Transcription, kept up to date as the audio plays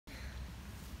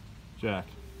Jack.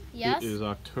 Yes? It is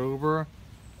October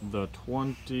the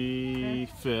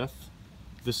 25th.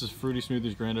 This is Fruity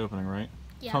Smoothies grand opening, right?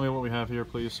 Yeah. Tell me what we have here,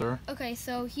 please, sir. Okay,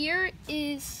 so here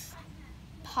is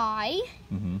pie.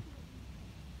 Mm-hmm.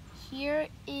 Here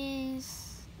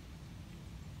is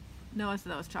No, I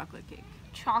said that was chocolate cake.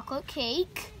 chocolate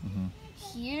cake. Mm-hmm.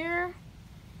 Here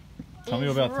Tell me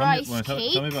is about rice tell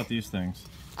cake. me about these things.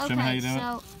 Okay, Show me how you do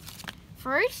so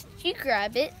first you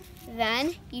grab it,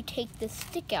 then you take the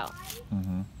stick out.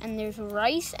 Mm-hmm. And there's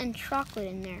rice and chocolate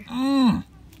in there. Mmm.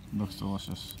 Looks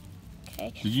delicious.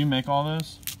 Okay. Did you make all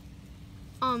those?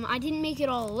 I didn't make it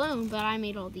all alone, but I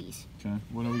made all these. Okay.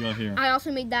 What do we got here? I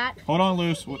also made that. Hold on,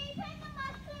 Luce. What?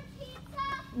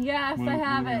 Yes, What- I what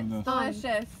have do we it. have It's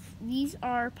delicious. These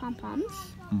are pom-poms,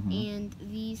 Mm-hmm. and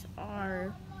these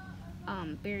are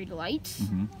berry delights.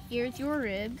 Mm-hmm. Here's your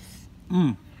ribs.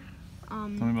 Mmm. Tell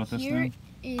me about this Here thing.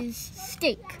 is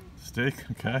steak. Steak.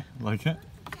 Okay. Like it.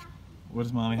 What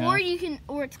does mommy have?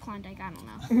 Or it's Klondike, I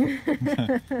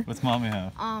don't know. What's mommy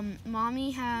have?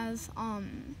 Mommy has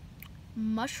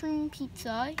mushroom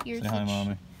pizza. Here's Say hi,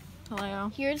 mommy.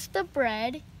 Hello. Here's the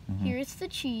bread. Mhm. Here's the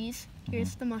cheese.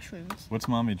 Here's the mushrooms. What's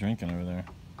mommy drinking over there?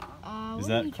 Is What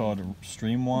that are we called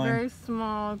stream wine? Very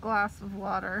small glass of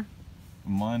water.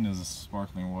 Mine is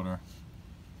sparkling water.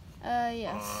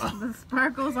 Yes. The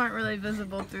sparkles aren't really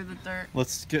visible through the dirt.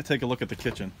 Let's take a look at the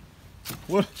kitchen.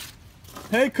 What?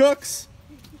 Hey, cooks!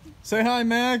 Say hi,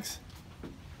 Mags.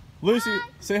 Lucy, Hi.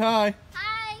 say hi.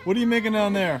 Hi. What are you making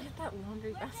down there? Get that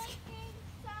laundry basket.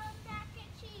 Some mac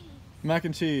and cheese. Mac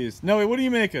and cheese. Noe, what are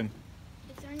you making?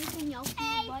 Is there anything else you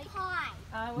Egg would like?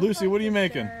 pie. Lucy, what are you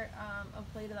making? A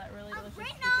plate of that really delicious Right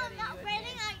spaghetti now, I'm you not had writing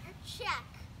made on your check.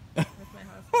 with my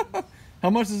husband. How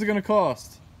much is it going to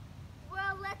cost?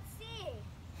 Well, let's see.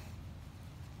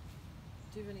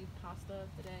 Do you have any pasta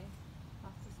today?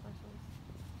 Pasta specials?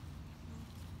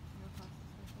 No pasta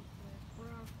specials today.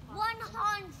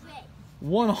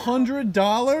 100. $100?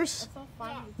 That's all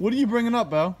fine. What are you bringing up,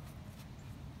 Bo?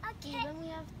 Okay. Then we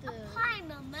have A to pie,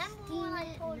 remember steam when I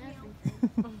it told and you?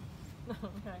 everything.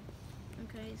 Okay.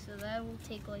 Okay, so that will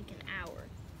take like an hour.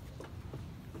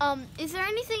 Is there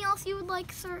anything else you would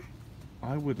like, sir?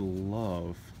 I would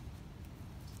love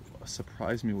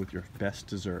surprise me with your best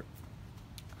dessert.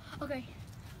 Okay.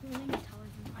 We're gonna tell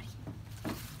everybody.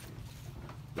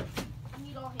 I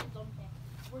need all hands on deck.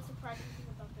 We're surprising you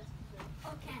with our best dessert.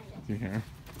 Okay. Do you hear?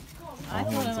 I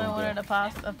told him I wanted a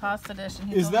pasta dish, and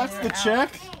he Is told me that they the were out.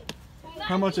 check?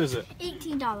 How much is it?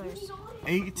 $18.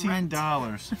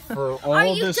 $18 for all Are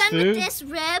you this done food? with this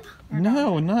rib?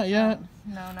 No, not yet.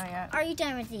 No, not yet. Are you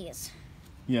done with these?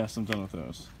 Yes, I'm done with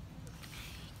those.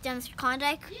 Done with your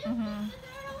Klondike? Mm-hmm.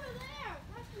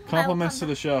 Compliments to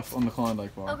the chef on the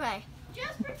Klondike bar. Okay.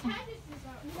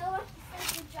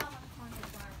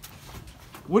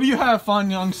 What do you have, fine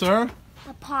young sir?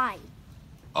 A pie.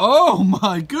 Oh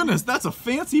my goodness, that's a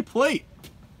fancy plate.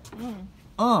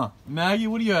 Maggie,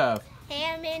 what do you have?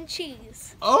 Ham and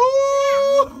cheese.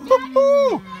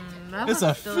 Oh! That It's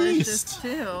looks a delicious feast.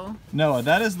 too. Noah,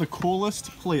 that is the coolest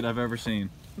plate I've ever seen.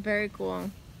 Very cool.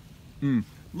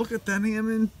 Look at that ham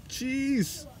and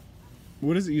cheese.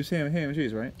 What is it? You say ham and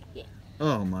cheese, right? Yeah.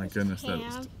 Oh my goodness, that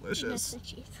is Ham, delicious. that's the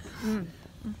cheese.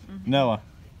 Noah,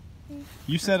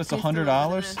 you said it's Tastes $100?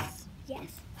 delicious. Yes.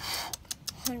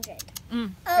 100.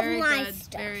 Very my good.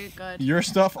 stuff. Very good. Your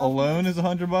stuff alone is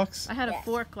 $100? I had a Yes.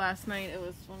 fork last night. It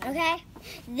was one of Okay.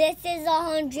 This is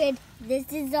 100.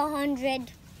 This is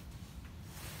 100.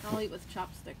 I'll eat with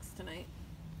chopsticks tonight.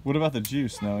 What about the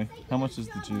juice, Noe? How much is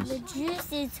the The juice?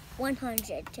 juice is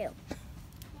 100 too.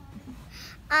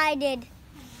 I did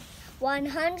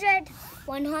 100,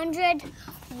 100,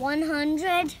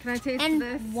 100, Can I taste and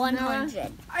this?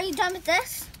 100. Are you done with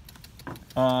this?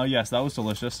 Yes, that was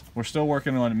delicious. We're still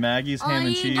working on Maggie's ham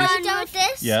and cheese. Are you done with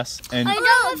this? Yes, and Oh,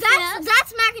 no,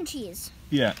 that's mac and cheese.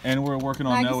 yeah, and we're working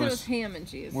on I said it was Noah's. ham and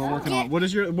cheese. We're working on what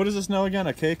is this Noah again?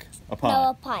 A cake? A pie? No,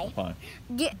 a pie. Pie.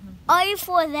 Are you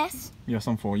for this? Yes,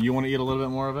 I'm for. You want to eat a little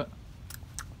bit more of it?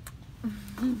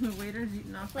 The waiter's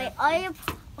eating off. Wait, are you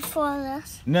for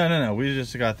this? No. We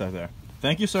just got that there.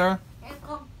 Thank you, sir.